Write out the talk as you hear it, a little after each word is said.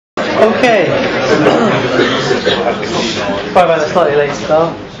Okay. Sorry about the slightly late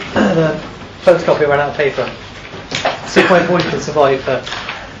start. The photocopy ran out of paper. See if my voice can survive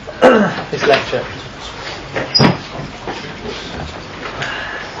this lecture.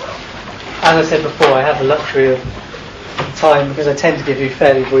 As I said before, I have the luxury of time because I tend to give you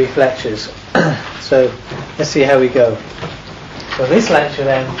fairly brief lectures. So let's see how we go. So this lecture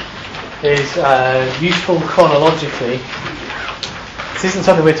then is useful chronologically. This isn't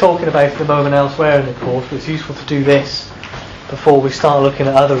something we're talking about at the moment elsewhere in the course, but it's useful to do this before we start looking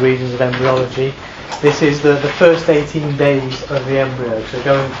at other regions of embryology. This is the first 18 days of the embryo, so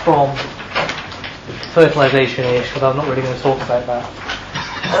going from fertilisation age, but I'm not really going to talk about that.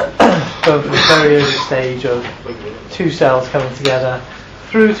 Going from the very early stage of two cells coming together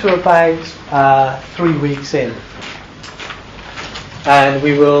through to about 3 weeks in. And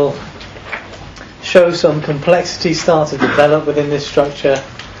we will show some complexity start to develop within this structure.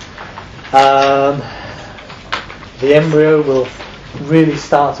 The embryo will really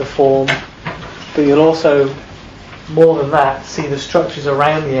start to form, but you'll also, more than that, see the structures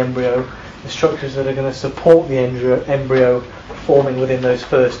around the embryo, the structures that are going to support the embryo forming within those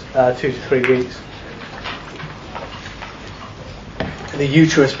first 2 to 3 weeks. The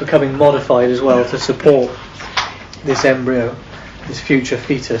uterus becoming modified as well to support this embryo, this future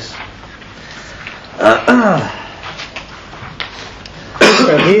fetus.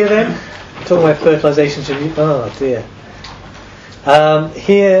 So here then, talking about fertilisation. Oh dear.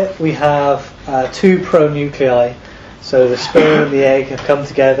 Here we have 2 pronuclei. So the sperm and the egg have come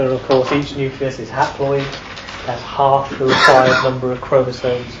together, and of course each nucleus is haploid. That's half the required number of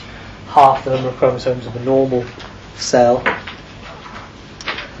chromosomes, half the number of chromosomes of a normal cell.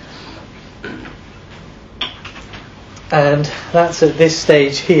 And that's at this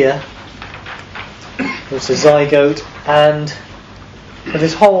stage here. It's a zygote, and for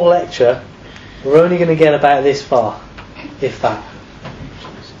this whole lecture we're only going to get about this far, if that.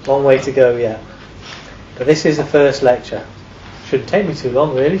 Long way to go yet. But this is the first lecture. Shouldn't take me too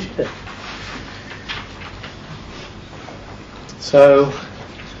long really, should it? So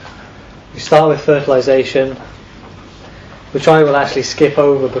we start with fertilisation, which I will actually skip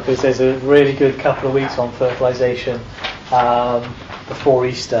over because there's a really good couple of weeks on fertilisation before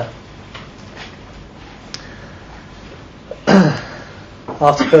Easter.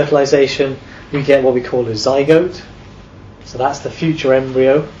 After fertilisation we get what we call a zygote. So that's the future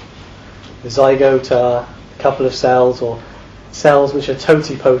embryo. The zygote are a couple of cells, or cells which are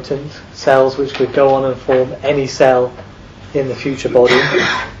totipotent, cells which could go on and form any cell in the future body.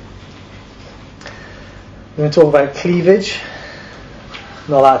 We're going to talk about cleavage.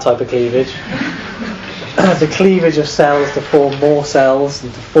 Not that type of cleavage. The cleavage of cells to form more cells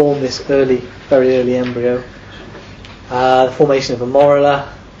and to form this very early embryo. The formation of a morula,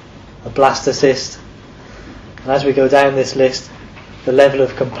 a blastocyst. And as we go down this list, the level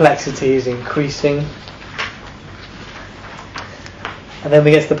of complexity is increasing. And then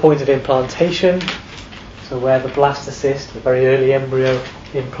we get to the point of implantation, so where the blastocyst, the very early embryo,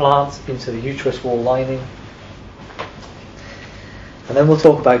 implants into the uterus wall lining. And then we'll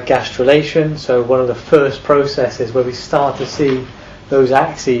talk about gastrulation, so one of the first processes where we start to see those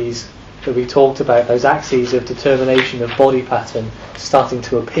axes that we talked about, those axes of determination of body pattern starting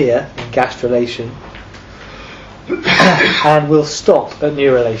to appear in gastrulation. And we'll stop at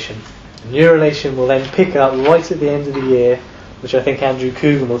neurulation. Neurulation will then pick up right at the end of the year, which I think Andrew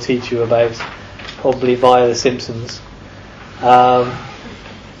Coogan will teach you about, probably via The Simpsons. And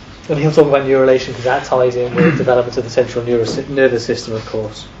he'll talk about neurulation because that ties in with the development of the central nervous system, of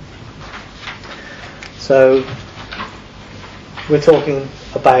course. So we're talking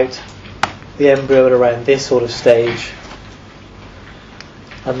about the embryo at around this sort of stage,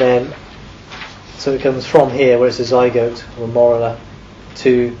 and then so it comes from here, where it's a zygote or a morula,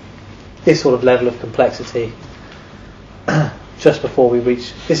 to this sort of level of complexity just before we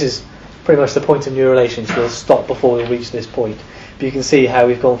reach. This is pretty much the point of neurulation, so we'll stop before we reach this point. But you can see how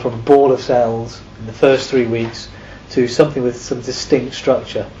we've gone from a ball of cells in the first 3 weeks to something with some distinct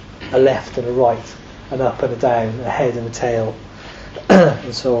structure, a left and a right, an up and a down, a head and a tail,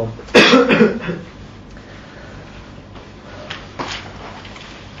 and so on.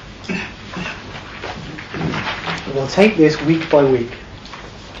 We'll take this week by week.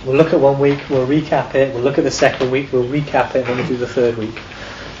 We'll look at 1 week, we'll recap it, we'll look at the second week, we'll recap it, and then we'll do the third week.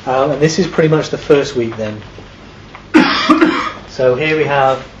 And this is pretty much the first week then. So here we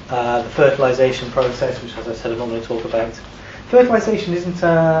have the fertilisation process, which, as I said, I'm not going to talk about. Fertilisation isn't,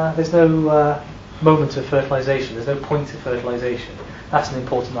 there's no moment of fertilisation, there's no point of fertilisation. That's an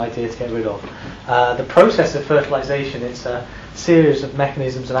important idea to get rid of. The process of fertilisation, it's a series of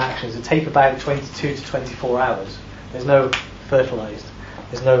mechanisms and actions that take about 22 to 24 hours. There's no fertilised.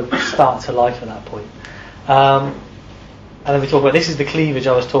 There's no start to life at that point. And then we talk about, this is the cleavage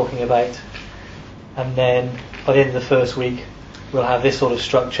I was talking about. And then by the end of the first week, we'll have this sort of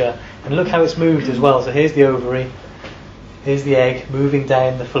structure. And look how it's moved as well. So here's the ovary. Here's the egg moving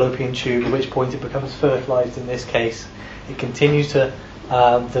down the fallopian tube, at which point it becomes fertilised in this case. It continues to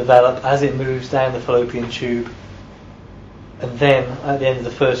develop as it moves down the fallopian tube. And then at the end of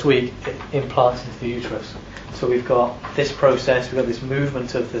the first week, it implants into the uterus. So we've got this process, we've got this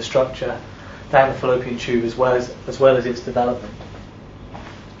movement of the structure down the fallopian tube as well as its development.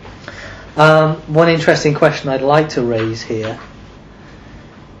 One interesting question I'd like to raise here,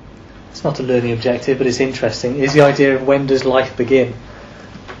 it's not a learning objective but it's interesting, is the idea of when does life begin?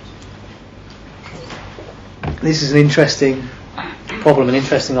 This is an interesting problem, an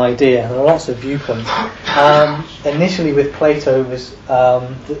interesting idea, and there are lots of viewpoints. Initially with Plato, it was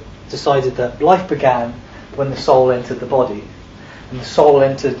decided that life began when the soul entered the body, and the soul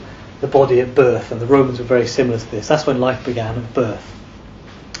entered the body at birth, and the Romans were very similar to this. That's when life began, at birth.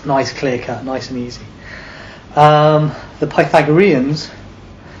 Nice, clear cut, nice and easy. The Pythagoreans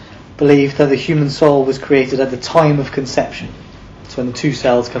believed that the human soul was created at the time of conception. It's when the two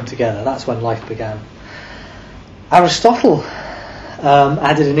cells come together. That's when life began. Aristotle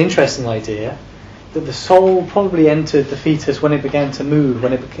added an interesting idea that the soul probably entered the fetus when it began to move,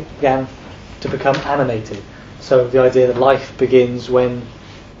 when it began to become animated. So the idea that life begins when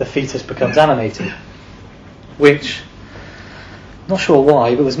the fetus becomes animated, which, I'm not sure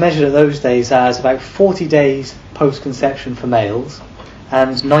why, but was measured at those days as about 40 days post-conception for males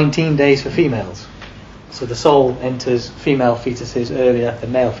and 19 days for females. So the soul enters female fetuses earlier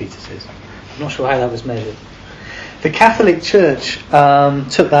than male fetuses. I'm not sure how that was measured. The Catholic Church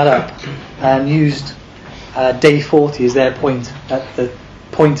took that up and used day 40 as their point, at the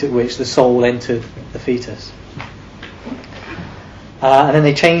point at which the soul entered the fetus. And then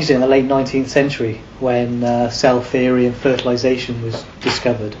they changed it in the late 19th century when cell theory and fertilisation was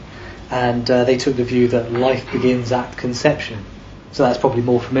discovered, and they took the view that life begins at conception. So that's probably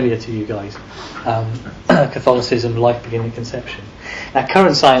more familiar to you guys. Catholicism, life beginning at conception. Now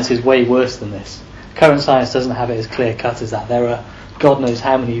current science is way worse than this. Current science doesn't have it as clear cut as that. There are God knows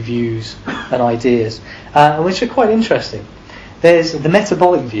how many views and ideas, which are quite interesting. There's the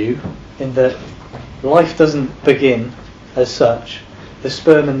metabolic view, in that life doesn't begin as such. The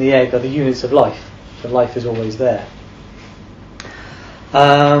sperm and the egg are the units of life, so life is always there.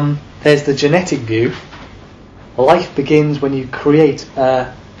 There's the genetic view. Life begins when you create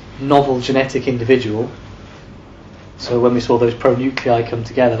a novel genetic individual. So when we saw those pronuclei come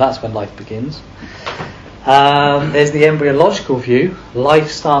together, that's when life begins. There's the embryological view.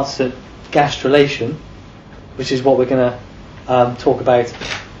 Life starts at gastrulation, which is what we're going to talk about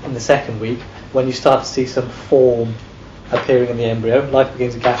in the second week, when you start to see some form appearing in the embryo. Life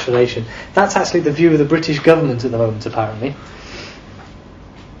begins at gastrulation. That's actually the view of the British government at the moment, apparently.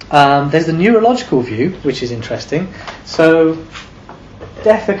 There's the neurological view, which is interesting. So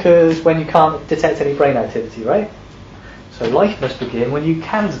death occurs when you can't detect any brain activity, right? So life must begin when you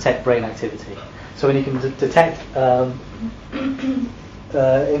can detect brain activity. So when you can detect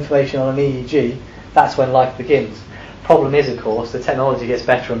information on an EEG, that's when life begins. Problem is, of course, the technology gets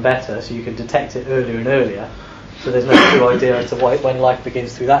better and better, so you can detect it earlier and earlier. So there's no true idea as to when life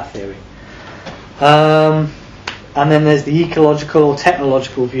begins through that theory. And then there's the ecological or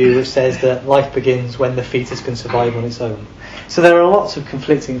technological view, which says that life begins when the fetus can survive on its own. So there are lots of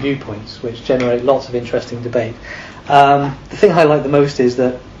conflicting viewpoints, which generate lots of interesting debate. The thing I like the most is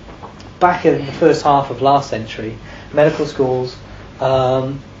that back in the first half of last century, medical schools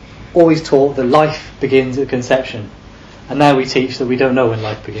always taught that life begins at conception, and now we teach that we don't know when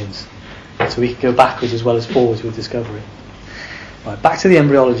life begins. So we can go backwards as well as forwards with discovery. Right, back to the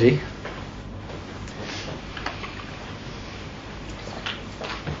embryology.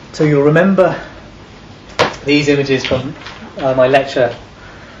 So you'll remember these images from my lecture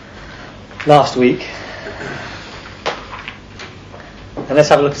last week. And let's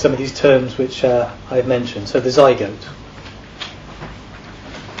have a look at some of these terms which I've mentioned. So the zygote.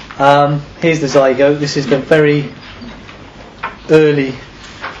 Here's the zygote. This is the very early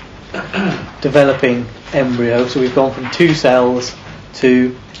developing embryo. So we've gone from 2 cells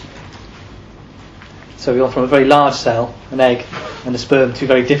to... So we've gone from a very large cell, an egg, and a sperm, 2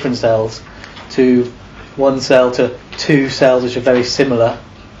 very different cells, to 1 cell to 2 cells which are very similar.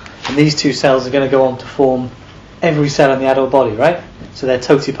 And these 2 cells are going to go on to form every cell in the adult body, right? So they're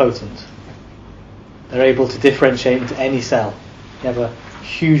totipotent. They're able to differentiate into any cell. They have a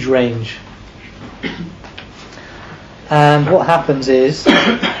huge range. And what happens is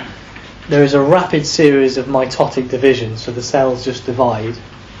there is a rapid series of mitotic divisions, so the cells just divide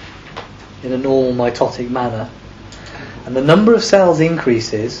in a normal mitotic manner. And the number of cells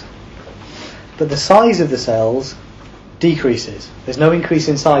increases, but the size of the cells decreases. There's no increase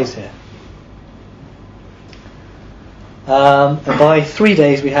in size here. And by 3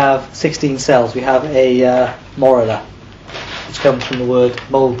 days we have 16 cells. We have a morula, which comes from the word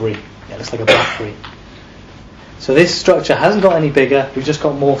mulberry. Yeah, it looks like a blackberry. So this structure hasn't got any bigger, we've just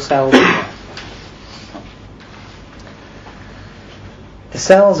got more cells in there. The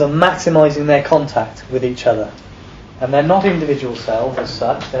cells are maximising their contact with each other. And they're not individual cells as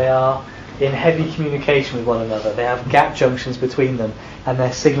such, they are in heavy communication with one another. They have gap junctions between them, and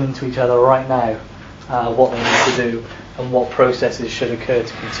they're signalling to each other right now what they need to do and what processes should occur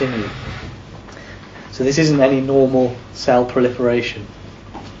to continue. So this isn't any normal cell proliferation.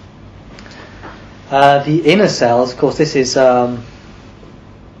 The inner cells, of course, this is a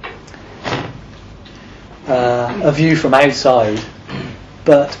view from outside,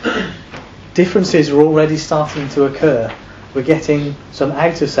 but differences are already starting to occur. We're getting some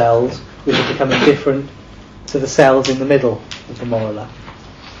outer cells which are becoming different to the cells in the middle of the morula.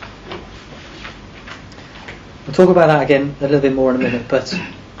 We'll talk about that again a little bit more in a minute, but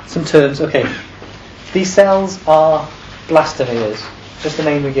some terms. Okay, these cells are blastomeres, just the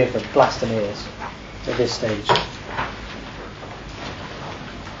name we give them, blastomeres, at this stage.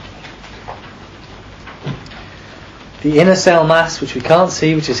 The inner cell mass, which we can't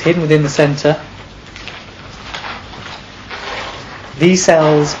see, which is hidden within the centre, these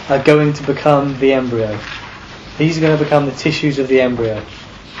cells are going to become the embryo. These are going to become the tissues of the embryo,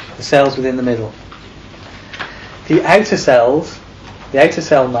 the cells within the middle. The outer cells, the outer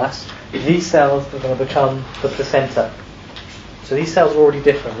cell mass, these cells are going to become the placenta. So these cells are already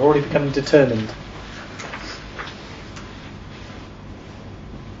different, they're already becoming determined.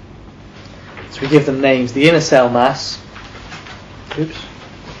 So we give them names. The inner cell mass,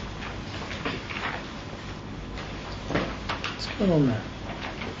 what's going on there?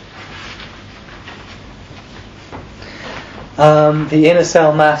 The inner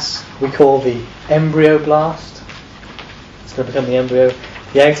cell mass we call the embryoblast. It's going to become the embryo.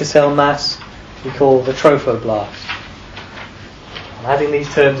 The outer cell mass we call the trophoblast. I'm adding these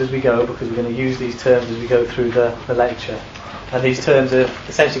terms as we go because we're going to use these terms as we go through the lecture. And these terms are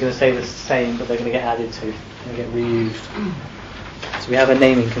essentially going to stay the same, but they're going to get added to, and get reused. So we have a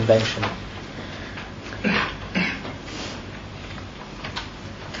naming convention.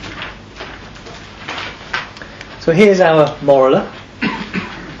 So here's our morula.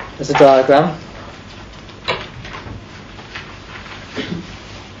 There's a diagram.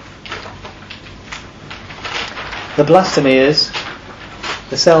 The blastomeres,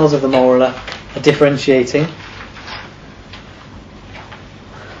 the cells of the morula, are differentiating.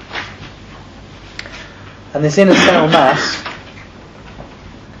 And this inner cell mass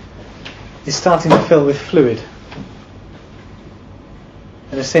is starting to fill with fluid.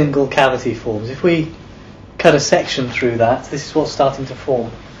 And a single cavity forms. If we cut a section through that, this is what's starting to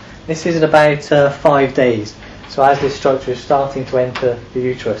form. This is at about 5 days. So as this structure is starting to enter the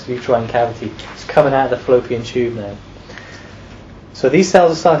uterus, the uterine cavity, it's coming out of the fallopian tube now. So these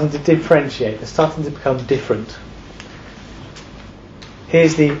cells are starting to differentiate, they're starting to become different.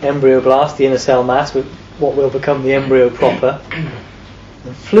 Here's the embryoblast, the inner cell mass, with what will become the embryo proper.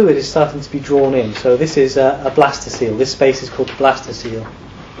 And fluid is starting to be drawn in. So this is a blastocele. This space is called the blastocele.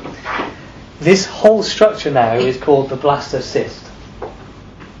 This whole structure now is called the blastocyst.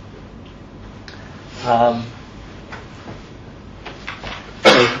 So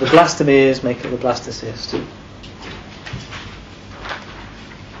the blastomeres make up the blastocyst.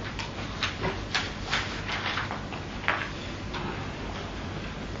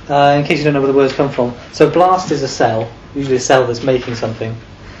 In case you don't know where the words come from, so blast is a cell, usually a cell that's making something.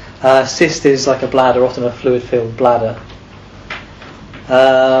 Cyst is like a bladder, often a fluid-filled bladder.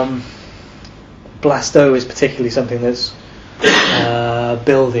 Blasto is particularly something that's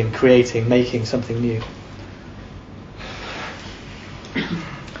building, creating, making something new.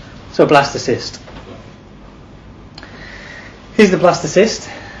 So blastocyst. Here's the blastocyst.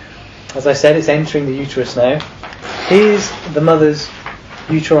 As I said, it's entering the uterus now. Here's the mother's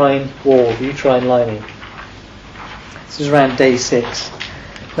uterine wall, the uterine lining. This is around day 6.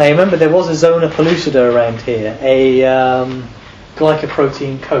 Now you remember there was a zona pellucida around here, a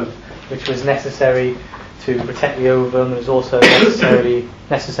glycoprotein coat, which was necessary to protect the ovum and was also necessary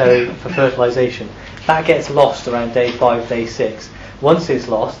for fertilisation. That gets lost around day 5, day 6. Once it's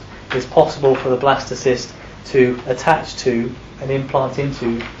lost, it's possible for the blastocyst to attach to and implant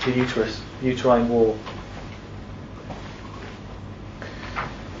into the uterus, uterine wall.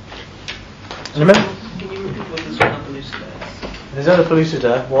 And remember, can you repeat what the zona pellucida is? the zona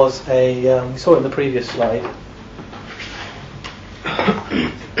pellucida was a, we saw it in the previous slide.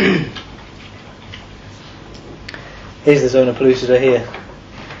 Here's the zona pellucida here.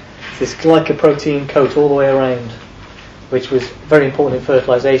 It's this glycoprotein coat all the way around, which was very important in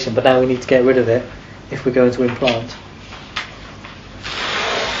fertilisation, but now we need to get rid of it if we're going to implant.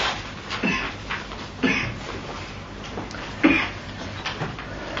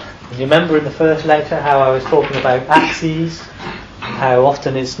 And you remember in the first lecture how I was talking about axes, and how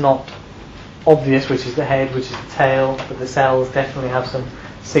often it's not obvious which is the head, which is the tail, but the cells definitely have some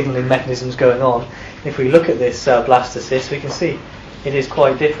signalling mechanisms going on. If we look at this blastocyst, we can see it is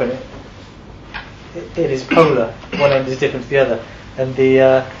quite different. It is polar. One end is different to the other, and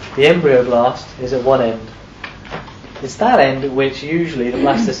the embryoblast is at one end. It's that end at which usually the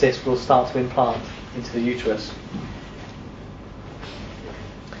blastocyst will start to implant into the uterus.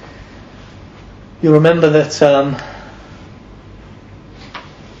 You'll remember that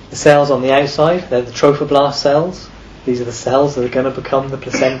the cells on the outside, they're the trophoblast cells. These are the cells that are going to become the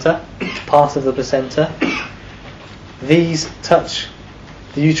placenta, part of the placenta. These touch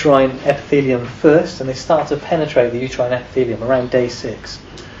the uterine epithelium first, and they start to penetrate the uterine epithelium around day 6. So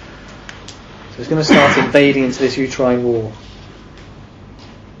it's going to start invading into this uterine wall.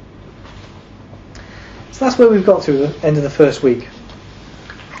 So that's where we've got to the end of the first week.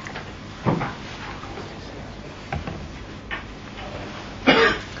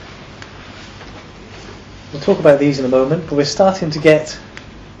 We'll talk about these in a moment, but we're starting to get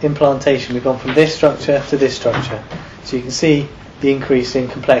implantation. We've gone from this structure to this structure. So you can see the increase in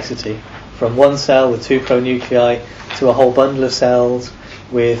complexity from one cell with 2 pronuclei to a whole bundle of cells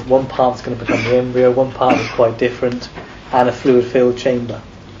with one part that's going to become the embryo, one part is quite different, and a fluid-filled chamber.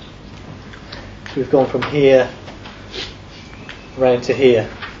 So we've gone from here round to here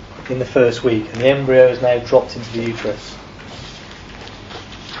in the first week, and the embryo is now dropped into the uterus.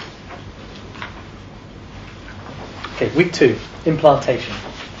 Okay, week 2, implantation.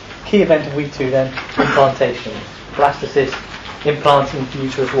 Key event of week 2 then, implantation. Blastocyst implanting into the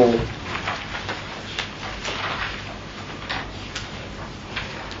uterus wall.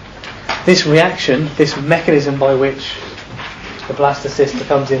 This reaction, this mechanism by which the blastocyst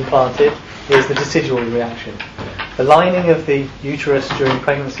becomes implanted, is the decidual reaction. The lining of the uterus during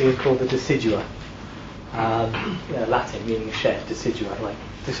pregnancy is called the decidua. Latin meaning a shed, decidua, like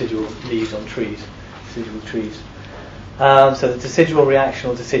decidual leaves on trees, decidual trees. So the decidual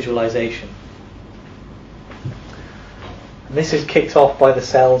reaction or decidualization. And this is kicked off by the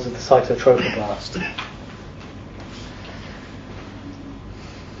cells of the cytotrophoblast.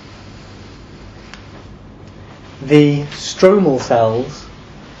 The stromal cells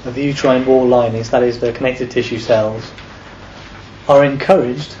of the uterine wall linings, that is the connective tissue cells, are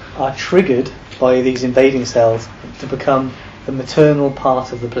encouraged, are triggered by these invading cells to become the maternal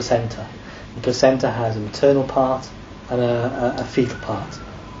part of the placenta. The placenta has a maternal part and a fetal part.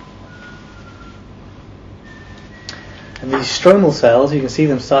 And these stromal cells, you can see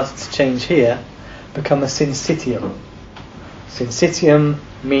them starting to change here, become a syncytium. Syncytium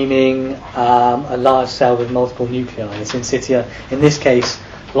meaning a large cell with multiple nuclei. The syncytia, in this case,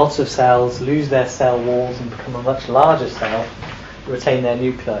 lots of cells lose their cell walls and become a much larger cell, retain their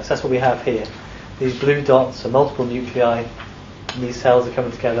nucleus. That's what we have here. These blue dots are multiple nuclei, and these cells are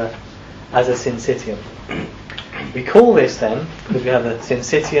coming together as a syncytium. We call this then, because we have the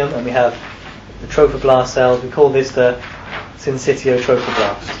syncytium and we have the trophoblast cells, we call this the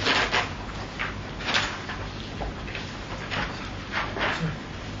syncytiotrophoblast.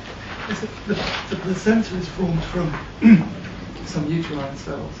 The placenta is formed from some uterine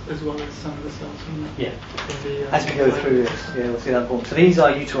cells as well as some of the cells from the... Yeah. As we go through this, we'll see that form. So these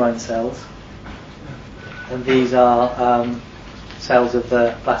are uterine cells, and these are cells of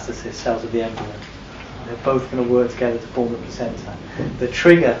the blastocyst, cells of the embryo. They're both going to work together to form the placenta. The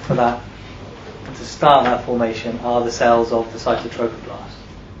trigger for that, to start that formation, are the cells of the cytotrophoblast.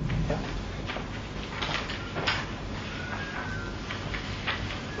 Yeah.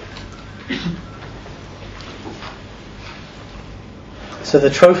 So the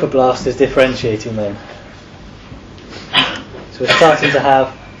trophoblast is differentiating then. So we're starting to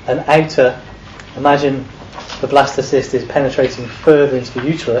have an outer, imagine the blastocyst is penetrating further into the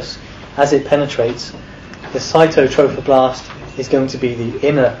uterus. As it penetrates, the cytotrophoblast is going to be the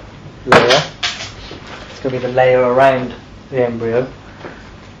inner layer. It's going to be the layer around the embryo.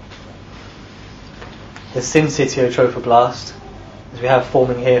 The syncytiotrophoblast, as we have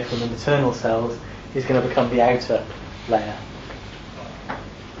forming here from the maternal cells, is going to become the outer layer.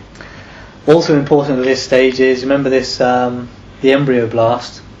 Also important at this stage is, remember this, the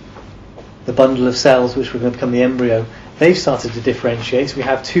embryoblast. the bundle of cells which were going to become the embryo, they've started to differentiate. So we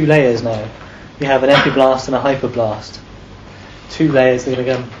have two layers now. We have an epiblast and a hypoblast. Two layers that are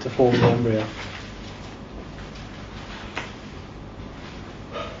going to come to form the embryo.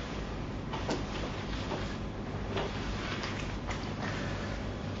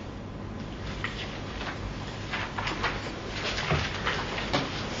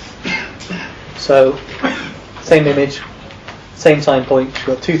 So, same image, same time point, we've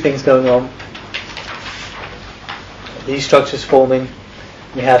got two things going on. These structures forming,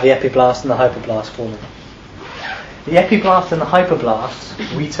 we have the epiblast and the hypoblast forming. The epiblast and the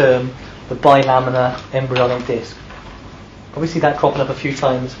hypoblast we term the bilaminar embryonic disc. Probably see that cropping up a few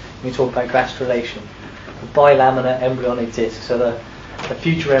times when we talk about gastrulation. The bilaminar embryonic disc, so the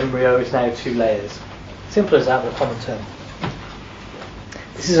future embryo is now two layers. Simple as that with a common term.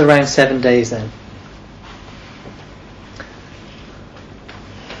 This is around 7 days then.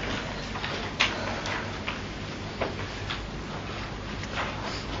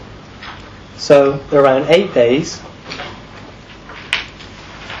 So around 8 days,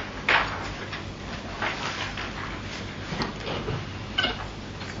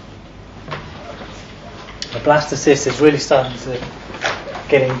 the blastocyst is really starting to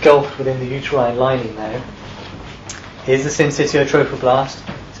get engulfed within the uterine lining now. Here's the syncytiotrophoblast.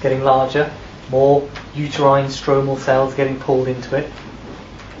 It's getting larger, more uterine stromal cells getting pulled into it.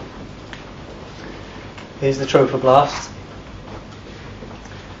 Here's the trophoblast.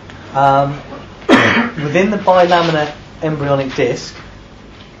 Within the bilaminar embryonic disc,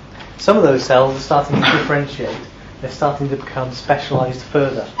 some of those cells are starting to differentiate. They're starting to become specialised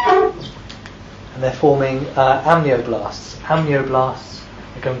further. And they're forming amnioblasts. Amnioblasts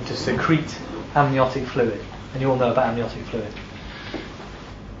are going to secrete amniotic fluid. And you all know about amniotic fluid.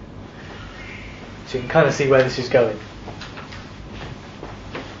 So you can kind of see where this is going.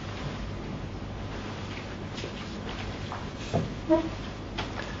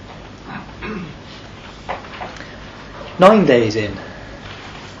 Nine days in,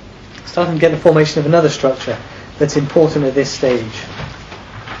 starting to get the formation of another structure that's important at this stage.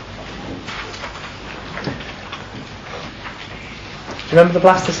 Do you remember the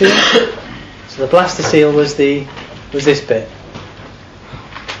blastocele? So the blastocele was this bit.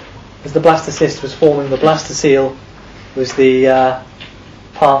 As the blastocyst was forming, the blastocele was the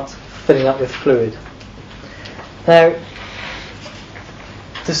part filling up with fluid. Now,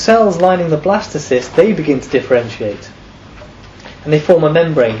 the cells lining the blastocyst, they begin to differentiate. And they form a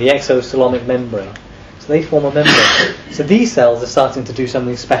membrane, the exocelomic membrane. So they form a membrane. So these cells are starting to do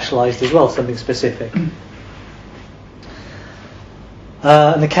something specialised as well, something specific.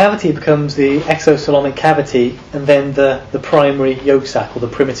 And the cavity becomes the exocelomic cavity, and then the primary yolk sac, or the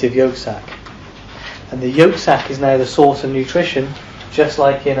primitive yolk sac. And the yolk sac is now the source of nutrition, just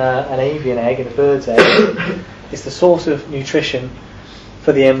like in an avian egg, in a bird's egg. It's the source of nutrition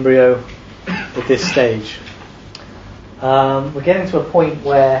for the embryo at this stage. We're getting to a point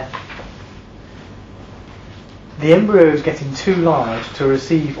where the embryo is getting too large to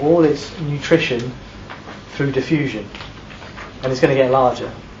receive all its nutrition through diffusion, and it's going to get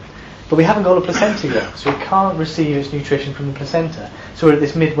larger. But we haven't got a placenta yet, so it can't receive its nutrition from the placenta. So we're at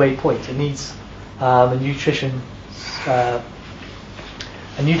this midway point. It needs a nutrient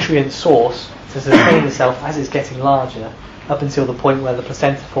source to sustain itself as it's getting larger, up until the point where the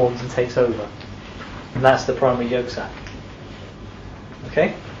placenta forms and takes over. And that's the primary yolk sac.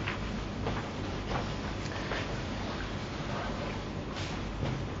 Okay?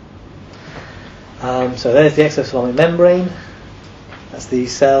 So there's the exocelomic membrane. That's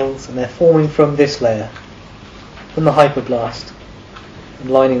these cells, and they're forming from this layer, from the hypoblast,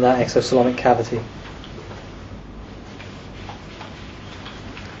 and lining that exocelomic cavity.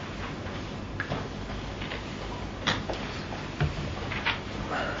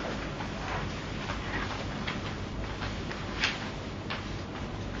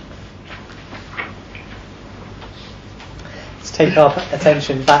 Take our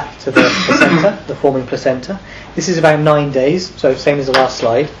attention back to the placenta, the forming placenta. This is about 9 days, so same as the last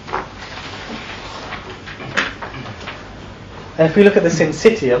slide. And if we look at the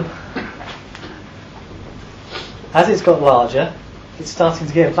syncytium, as it's got larger, it's starting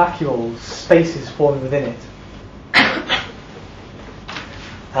to get vacuoles, spaces forming within it.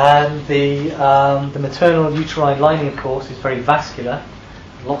 And the maternal uterine lining, of course, is very vascular.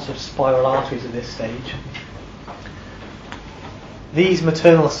 Lots of spiral arteries at this stage. These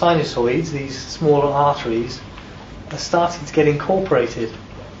maternal sinusoids, these smaller arteries, are starting to get incorporated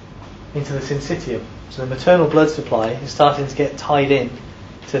into the syncytium. So the maternal blood supply is starting to get tied in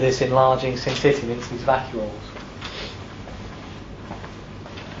to this enlarging syncytium, into these vacuoles.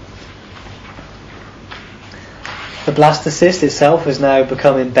 The blastocyst itself has now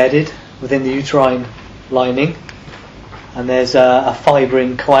become embedded within the uterine lining, and there's a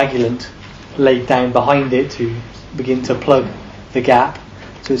fibrin coagulant laid down behind it to begin to plug the gap.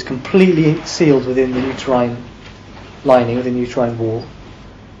 So it's completely sealed within the uterine lining, within the uterine wall.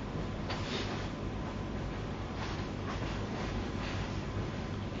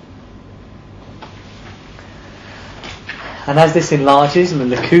 And as this enlarges and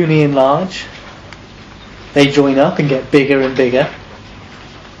the lacunae enlarge, they join up and get bigger and bigger.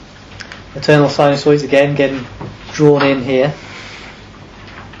 Maternal sinusoids again getting drawn in here.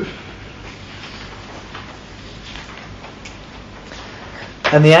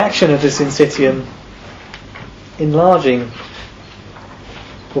 And the action of the syncytium enlarging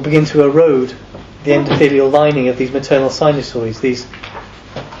will begin to erode the endothelial lining of these maternal sinusoids, these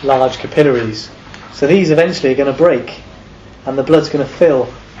large capillaries. So these eventually are going to break, and the blood's going to fill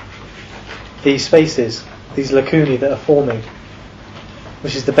these spaces, these lacunae that are forming,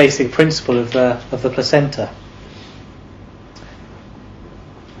 which is the basic principle of the placenta.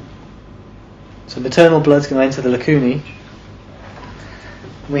 So maternal blood's going to enter the lacunae.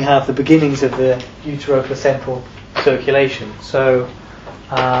 We have the beginnings of the utero-placental circulation. So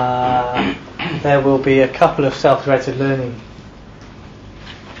there will be a couple of self-directed learning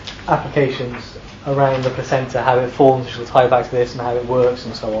applications around the placenta, how it forms, which will tie back to this, and how it works,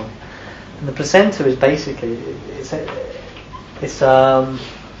 and so on. And the placenta is basically it's a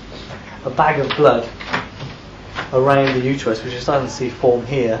bag of blood around the uterus, which you're starting to see form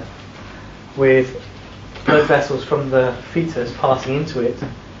here, with blood vessels from the fetus passing into it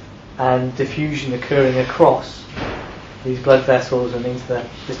and diffusion occurring across these blood vessels and into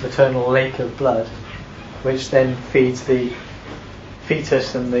this maternal lake of blood, which then feeds the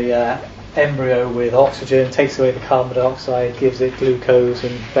fetus and the embryo with oxygen, takes away the carbon dioxide, gives it glucose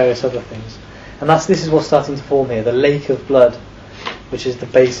and various other things. And this is what's starting to form here, the lake of blood, which is the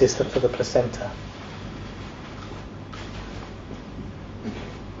basis for the placenta.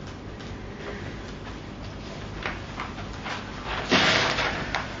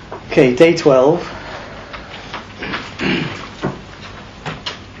 Okay, day 12.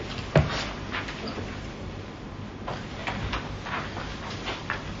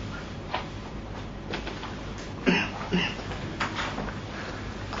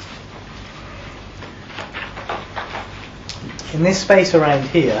 In this space around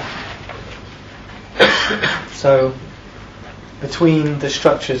here, so between the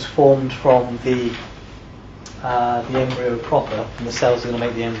structures formed from the embryo proper, and the cells are going to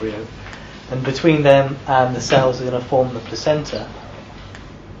make the embryo, and between them and the cells that are going to form the placenta,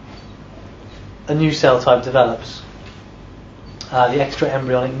 a new cell type develops, the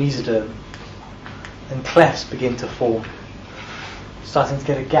extraembryonic mesoderm, and clefts begin to form, starting to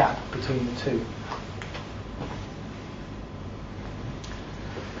get a gap between the two.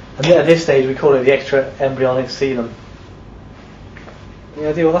 And at this stage we call it the extraembryonic coelom. Any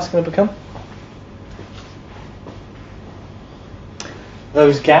idea what that's going to become?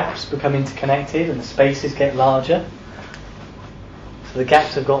 Those gaps become interconnected and the spaces get larger. So the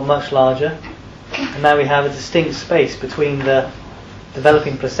gaps have got much larger, and now we have a distinct space between the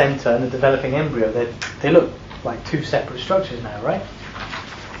developing placenta and the developing embryo. They look like two separate structures now, right?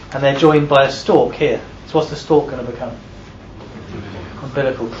 And they're joined by a stalk here. So what's the stalk going to become?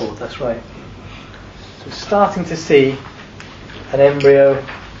 Umbilical cord, that's right. So we're starting to see an embryo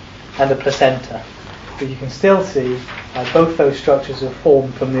and a placenta, but you can still see both those structures are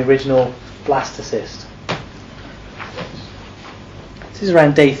formed from the original blastocyst. This is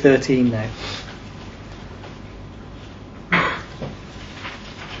around day 13 now.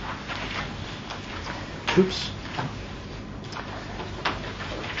 Oops.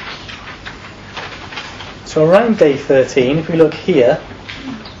 So around day 13, if we look here,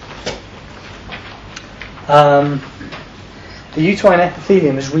 the uterine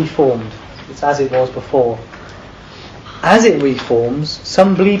epithelium is reformed. It's as it was before. As it reforms,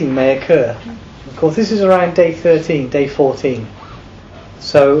 some bleeding may occur. Of course, this is around day 13, day 14.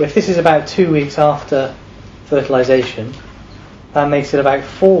 So if this is about 2 weeks after fertilization, that makes it about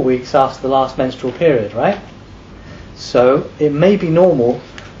 4 weeks after the last menstrual period, right? So it may be normal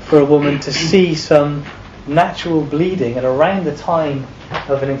for a woman to see some natural bleeding at around the time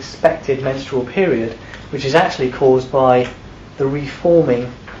of an expected menstrual period, which is actually caused by the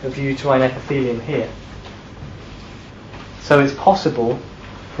reforming of the uterine epithelium here. So it's possible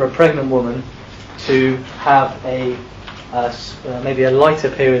for a pregnant woman to have maybe a lighter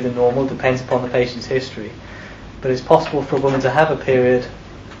period than normal, depends upon the patient's history, but it's possible for a woman to have a period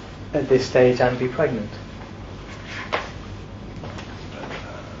at this stage and be pregnant.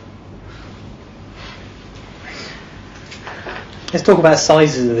 Let's talk about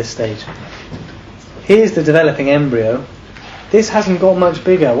sizes at this stage. Here's the developing embryo. This hasn't got much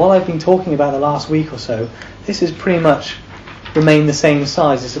bigger. While I've been talking about the last week or so, this has pretty much remained the same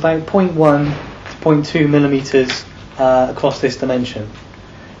size. It's about 0.1 to 0.2 millimeters across this dimension.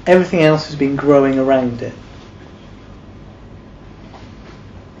 Everything else has been growing around it.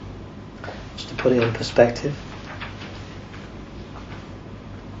 Just to put it in perspective.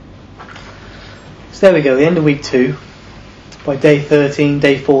 So there we go, the end of week 2. By day 13,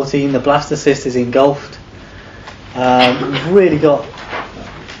 day 14, the blastocyst is engulfed. We've really got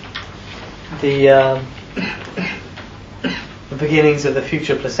the beginnings of the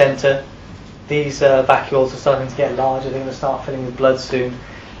future placenta. These vacuoles are starting to get larger. They're going to start filling with blood soon.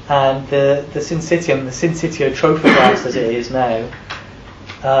 And the syncytium, the syncytio trophoblast as it is now,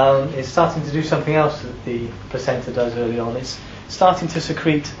 is starting to do something else that the placenta does early on. It's starting to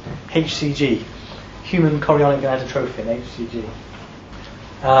secrete HCG, human chorionic gonadotrophin, HCG.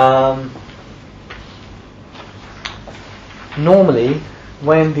 Normally,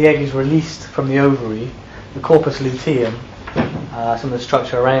 when the egg is released from the ovary, the corpus luteum, some of the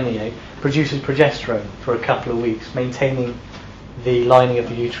structure around the egg, produces progesterone for a couple of weeks, maintaining the lining of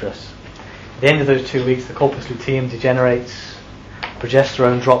the uterus. At the end of those 2 weeks, the corpus luteum degenerates,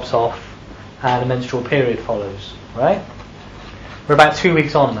 progesterone drops off, and a menstrual period follows. Right? We're about 2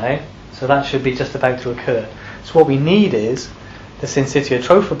 weeks on now, so that should be just about to occur. So what we need is the syncytio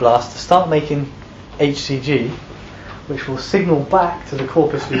trophoblast to start making HCG, which will signal back to the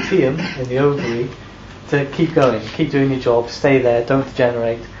corpus luteum in the ovary to keep going, keep doing your job, stay there, don't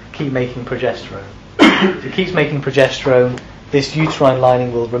degenerate, keep making progesterone. If it keeps making progesterone, this uterine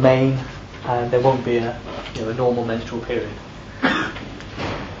lining will remain, and there won't be a normal menstrual period.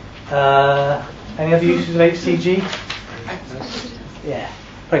 Any other uses of HCG? Yeah,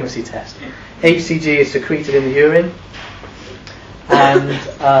 pregnancy test. HCG is secreted in the urine and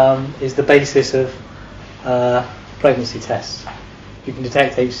is the basis of pregnancy tests. If you can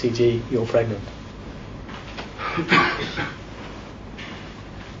detect HCG, you're pregnant.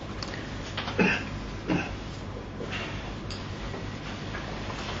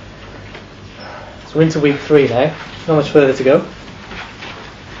 So we're into week 3 now. Not much further to go.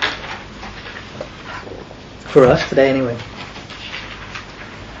 For us, today anyway.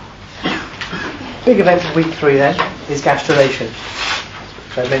 Big event of week 3 then is gastrulation,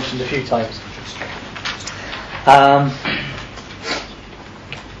 which I've mentioned a few times.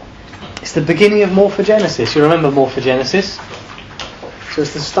 It's the beginning of morphogenesis. You remember morphogenesis? So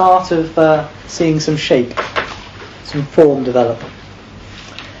it's the start of seeing some shape, some form develop.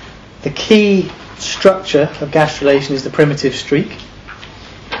 The key structure of gastrulation is the primitive streak.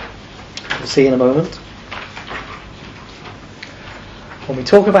 We'll see in a moment. When we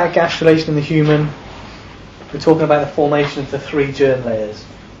talk about gastrulation in the human, we're talking about the formation of the 3 germ layers: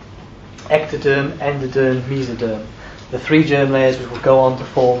 ectoderm, endoderm, mesoderm. The 3 germ layers which will go on to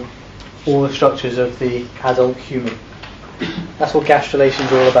form all the structures of the adult human. That's what gastrulation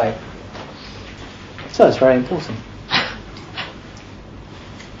is all about. So it's very important.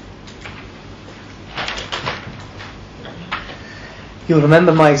 You'll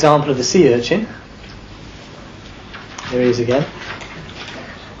remember my example of the sea urchin. There he is again.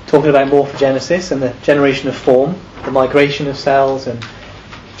 Talking about morphogenesis and the generation of form, the migration of cells and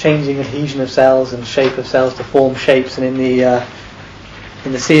changing adhesion of cells and shape of cells to form shapes. And in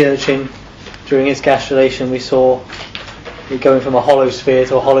the sea urchin, during its gastrulation, we saw it going from a hollow sphere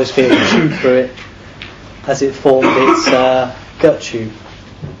to a hollow sphere with a tube through it as it formed its gut tube.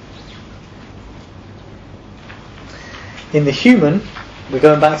 In the human, we're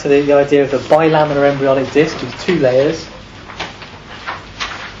going back to the idea of the bilaminar embryonic disc with 2 layers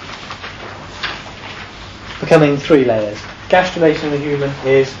becoming 3 layers. Gastrulation in the human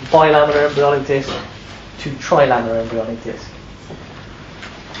is bilaminar embryonic disc to trilaminar embryonic disc.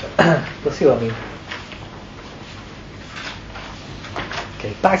 You'll see what I mean.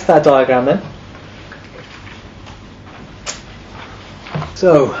 Okay, back to that diagram then.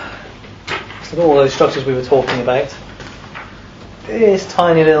 So all those structures we were talking about. This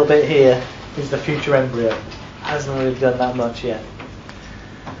tiny little bit here is the future embryo. Hasn't really done that much yet.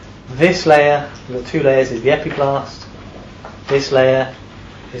 This layer, we've got 2 layers, is the epiblast. This layer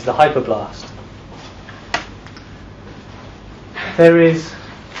is the hypoblast. There is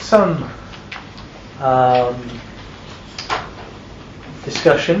some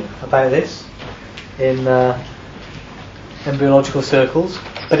discussion about this in embryological circles,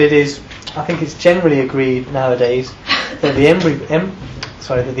 but I think it's generally agreed nowadays that the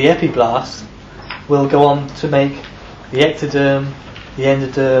epiblast will go on to make the ectoderm, the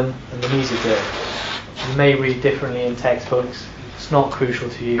endoderm, and the mesoderm. You may read differently in textbooks. it's not crucial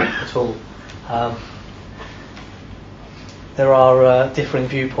to you at all. There are differing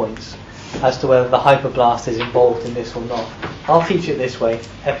viewpoints as to whether the hypoblast is involved in this or not. I'll teach it this way.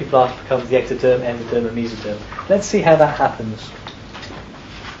 Epiblast becomes the ectoderm, endoderm and mesoderm. Let's see how that happens.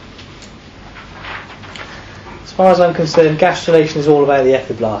 As far as I'm concerned, gastrulation is all about the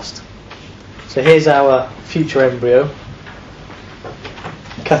epiblast. So here's our future embryo,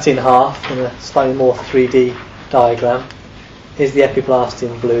 cut in half in a slightly more 3D diagram. Here's the epiblast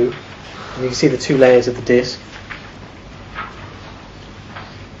in blue, and you can see the two layers of the disc.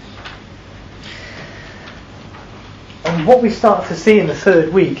 And what we start to see in the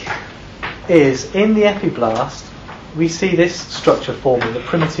third week is, in the epiblast, we see this structure forming, the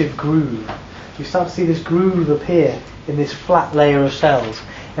primitive groove. You start to see this groove appear in this flat layer of cells.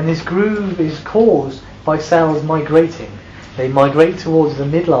 And this groove is caused by cells migrating. They migrate towards the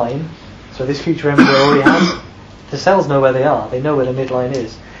midline, so this future embryo already has. The cells know where they are, they know where the midline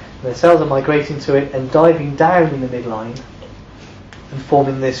is. And the cells are migrating to it and diving down in the midline and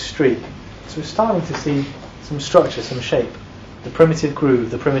forming this streak. So we're starting to see some structure, some shape. The primitive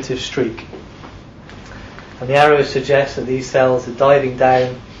groove, the primitive streak. And the arrows suggest that these cells are diving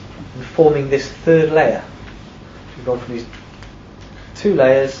down and forming this third layer. We've gone from these two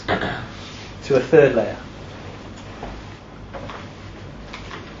layers to a third layer.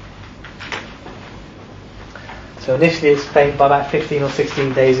 So initially it's faint, by about 15 or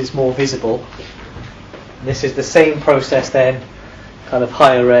 16 days it's more visible. And this is the same process then, kind of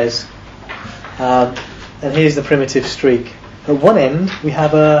higher res. And here's the primitive streak. At one end we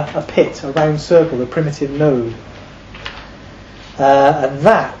have a pit, a round circle, a primitive node. And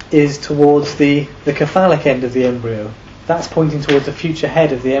that is towards the cephalic end of the embryo. That's pointing towards the future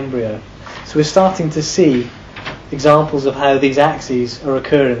head of the embryo. So we're starting to see examples of how these axes are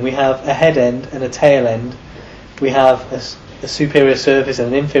occurring. We have a head end and a tail end. We have a superior surface and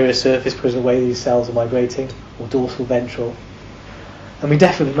an inferior surface because of the way these cells are migrating, or dorsal ventral. And we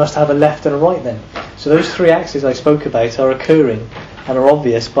definitely must have a left and a right then. So those three axes I spoke about are occurring and are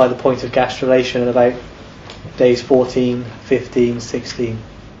obvious by the point of gastrulation at about days 14, 15, 16.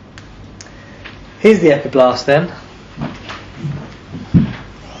 Here's the epiblast then.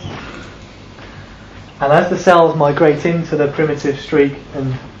 And as the cells migrate into the primitive streak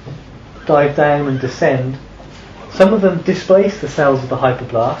and dive down and descend, some of them displace the cells of the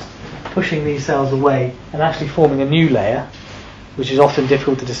hypoblast, pushing these cells away and actually forming a new layer, which is often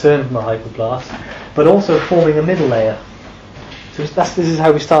difficult to discern from the hypoblast, but also forming a middle layer. So this is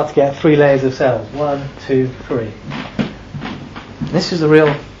how we start to get 3 layers of cells. 1, 2, 3. And this is the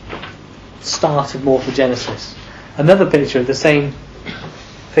real start of morphogenesis. Another picture of the same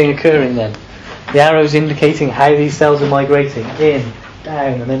thing occurring then. The arrows indicating how these cells are migrating in,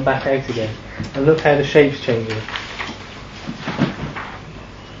 down and then back out again. And look how the shape's changing.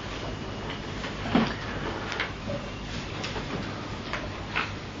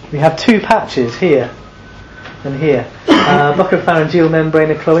 We have 2 patches here and here. Buccopharyngeal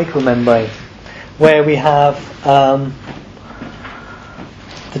membrane and cloacal membrane, where we have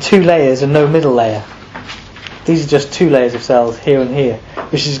the 2 layers and no middle layer. These are just 2 layers of cells here and here,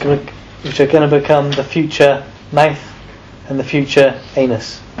 which are going to become the future mouth and the future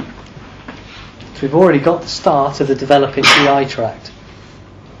anus. So we've already got the start of the developing GI tract.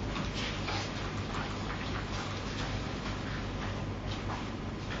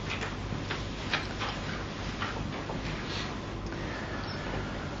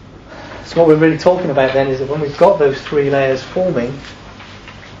 So what we're really talking about then is that when we've got those 3 layers forming,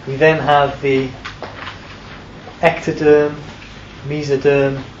 we then have the ectoderm,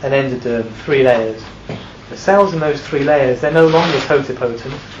 mesoderm and endoderm, 3 layers. The cells in those 3 layers, they're no longer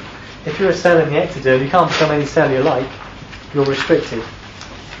totipotent. If you're a cell in the ectoderm, you can't become any cell you like, you're restricted.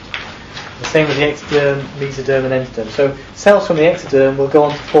 The same with the ectoderm, mesoderm and endoderm. So cells from the ectoderm will go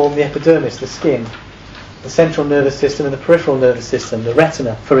on to form the epidermis, the skin, the central nervous system and the peripheral nervous system, the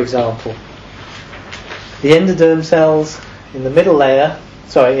retina, for example. The endoderm cells in the middle layer,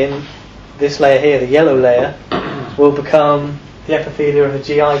 in this layer here, the yellow layer, will become the epithelia of the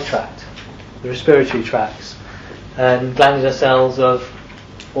GI tract, the respiratory tracts, and glandular cells of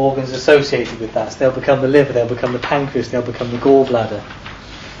organs associated with that. So they'll become the liver, they'll become the pancreas, they'll become the gallbladder.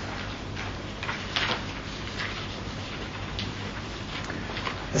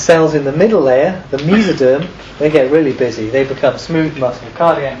 The cells in the middle layer, the mesoderm, they get really busy. They become smooth muscle,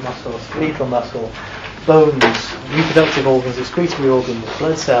 cardiac muscle, skeletal muscle, bones, reproductive organs, excretory organs,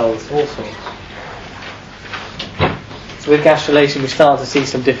 blood cells, all sorts. So with gastrulation we start to see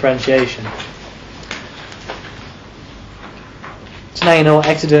some differentiation. So now you know what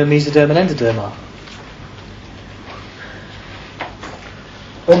ectoderm, mesoderm and endoderm are.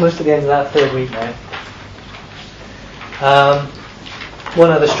 almost at the end of that 3rd week now.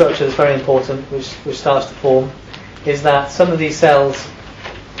 One other structure that's very important, which starts to form, is that some of these cells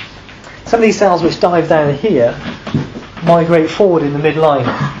which dive down here migrate forward in the midline,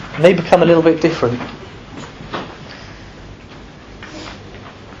 and they become a little bit different.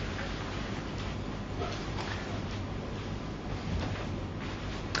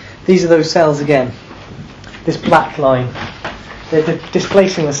 These are those cells again. This black line. They're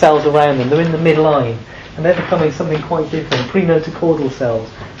displacing the cells around them. They're in the midline, and they're becoming something quite different. Prenotochordal cells,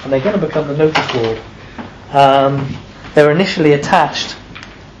 and they're going to become the notochord. They're initially attached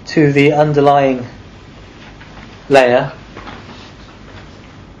to the underlying layer,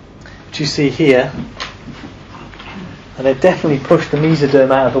 which you see here, and they definitely push the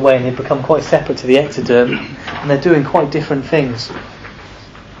mesoderm out of the way, and they become quite separate to the ectoderm, and they're doing quite different things.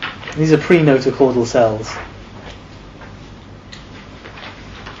 These are prenotochordal cells.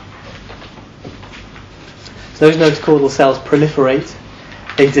 So those notochordal cells proliferate,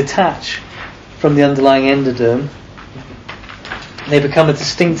 they detach from the underlying endoderm, they become a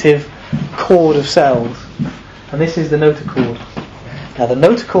distinctive cord of cells, and this is the notochord. Now the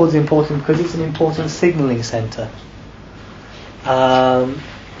notochord is important because it's an important signalling centre.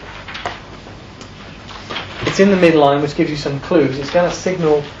 It's in the midline, which gives you some clues. It's going to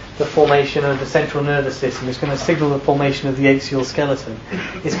signal the formation of the central nervous system. It's going to signal the formation of the axial skeleton.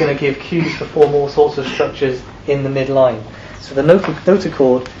 It's going to give cues to form all sorts of structures in the midline. So the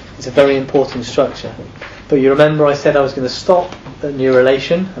notochord is a very important structure. But you remember I said I was going to stop at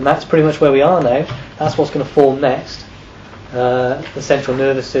neurulation, and that's pretty much where we are now. That's what's going to form next. The central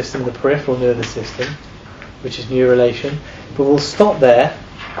nervous system, the peripheral nervous system, which is neurulation. But we'll stop there.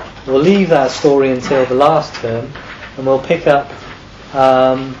 We'll leave that story until the last term, and we'll pick up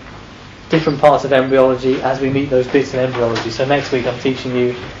different parts of embryology as we meet those bits in embryology. So next week I'm teaching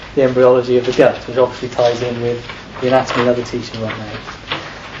you the embryology of the gut, which obviously ties in with the anatomy that we're teaching right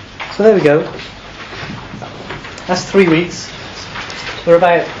now. So there we go. That's 3 weeks. We're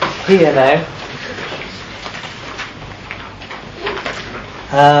about here now.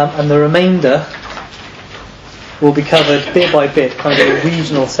 And the remainder will be covered bit by bit, kind of in a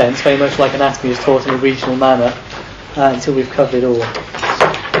regional sense, very much like anatomy is taught in a regional manner, until we've covered it all.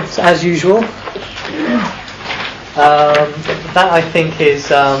 So as usual, that I think is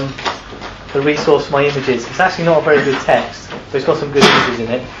the resource for my images. It's actually not a very good text, but it's got some good images in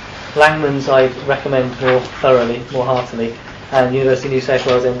it. Langman's I recommend more thoroughly, more heartily, and University of New South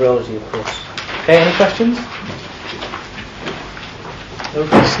Wales Embryology, of course. Okay, any questions?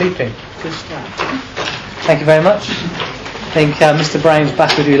 Nobody's sleeping. Good stuff. Thank you very much. I think Mr. Brown's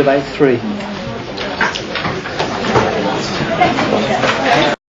back with you at about 3.